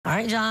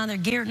right, John? They're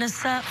gearing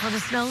us up for the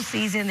snow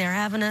season. They're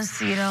having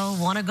us,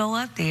 want to go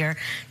up there.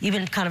 You've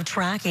been kind of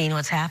tracking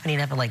what's happening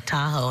up at Lake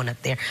Tahoe and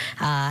up there.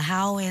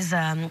 How is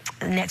the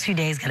next few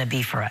days going to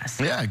be for us?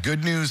 Yeah,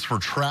 good news for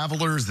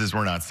travelers is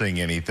we're not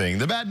seeing anything.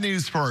 The bad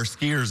news for our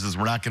skiers is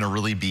we're not going to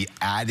really be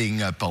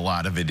adding up a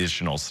lot of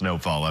additional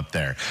snowfall up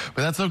there.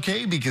 But that's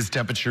okay because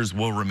temperatures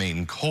will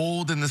remain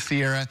cold in the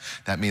Sierra.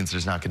 That means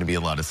there's not going to be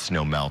a lot of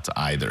snow melt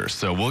either.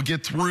 So we'll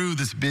get through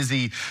this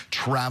busy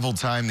travel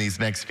time these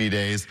next few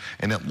days.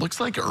 And it looks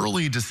like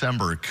early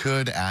December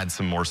could add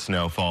some more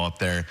snowfall up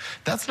there.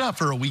 That's not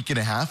for a week and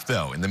a half,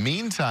 though. In the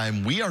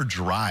meantime, we are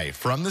dry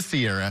from the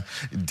Sierra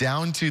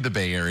down to the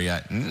Bay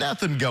Area.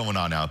 Nothing going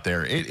on out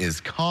there. It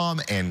is calm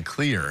and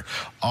clear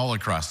all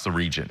across the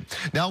region.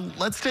 Now,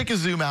 let's take a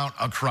zoom out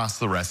across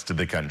the rest of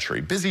the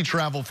country. Busy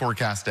travel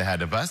forecast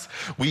ahead of us.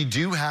 We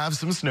do have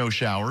some snow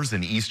showers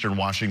in eastern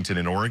Washington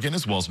and Oregon,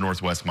 as well as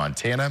northwest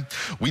Montana.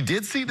 We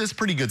did see this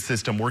pretty good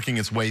system working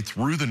its way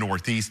through the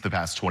Northeast the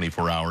past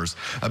 24 hours,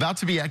 about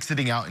to be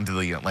exiting out into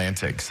the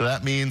Atlantic. So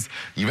that means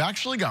you've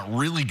actually got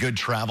really good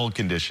travel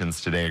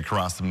conditions today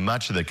across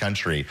much of the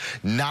country.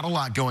 Not a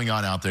lot going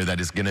on out there that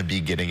is going to be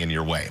getting in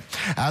your way.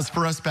 As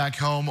for us back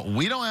home,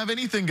 we don't have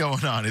anything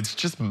going on. It's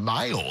just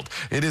mild.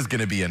 It is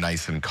going to be a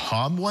nice and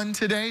calm one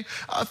today.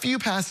 A few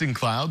passing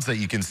clouds that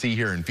you can see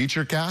here in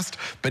Futurecast,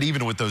 but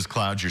even with those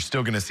clouds, you're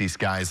still going to see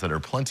skies that are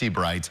plenty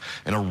bright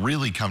and a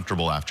really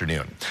comfortable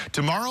afternoon.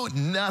 Tomorrow,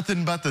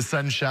 nothing but the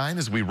sunshine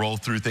as we roll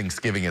through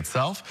Thanksgiving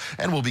itself,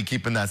 and we'll be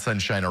keeping that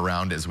sunshine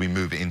around as we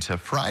move into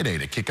Friday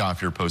to kick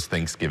off your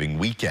post-Thanksgiving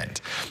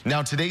weekend.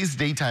 Now, today's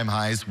daytime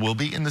highs will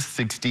be in the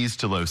 60s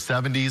to low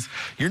 70s.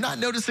 You're not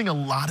noticing a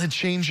lot of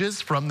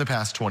changes from the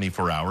past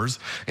 24 hours.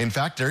 In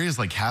fact, areas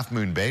like Half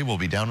Moon Bay will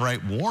be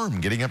downright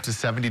warm, getting up to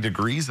 70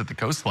 degrees at the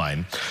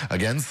coastline.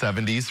 Again,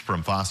 70s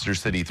from Foster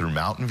City through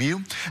Mountain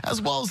View,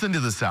 as well as into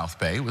the South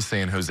Bay with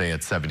San Jose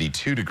at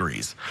 72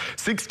 degrees.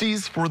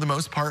 60s for the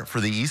most part for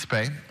the East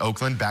Bay.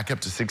 Oakland back up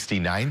to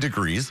 69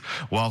 degrees,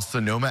 while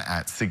Sonoma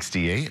at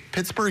 68.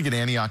 Pittsburgh and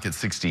Antioch at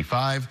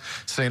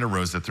 65. Santa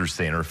Rosa through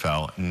San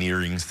Rafael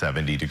nearing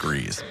 70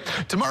 degrees.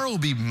 Tomorrow will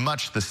be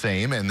much the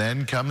same, and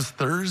then comes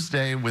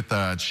Thursday with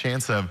a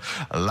chance of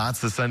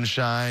lots of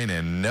sunshine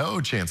and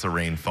no chance of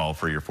rainfall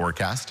for your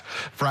forecast.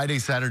 Friday,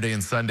 Saturday,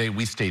 and Sunday,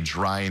 we stay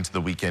dry into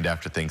the weekend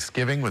after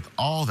Thanksgiving with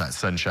all that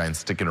sunshine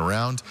sticking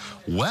around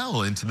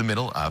well into the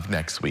middle of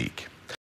next week.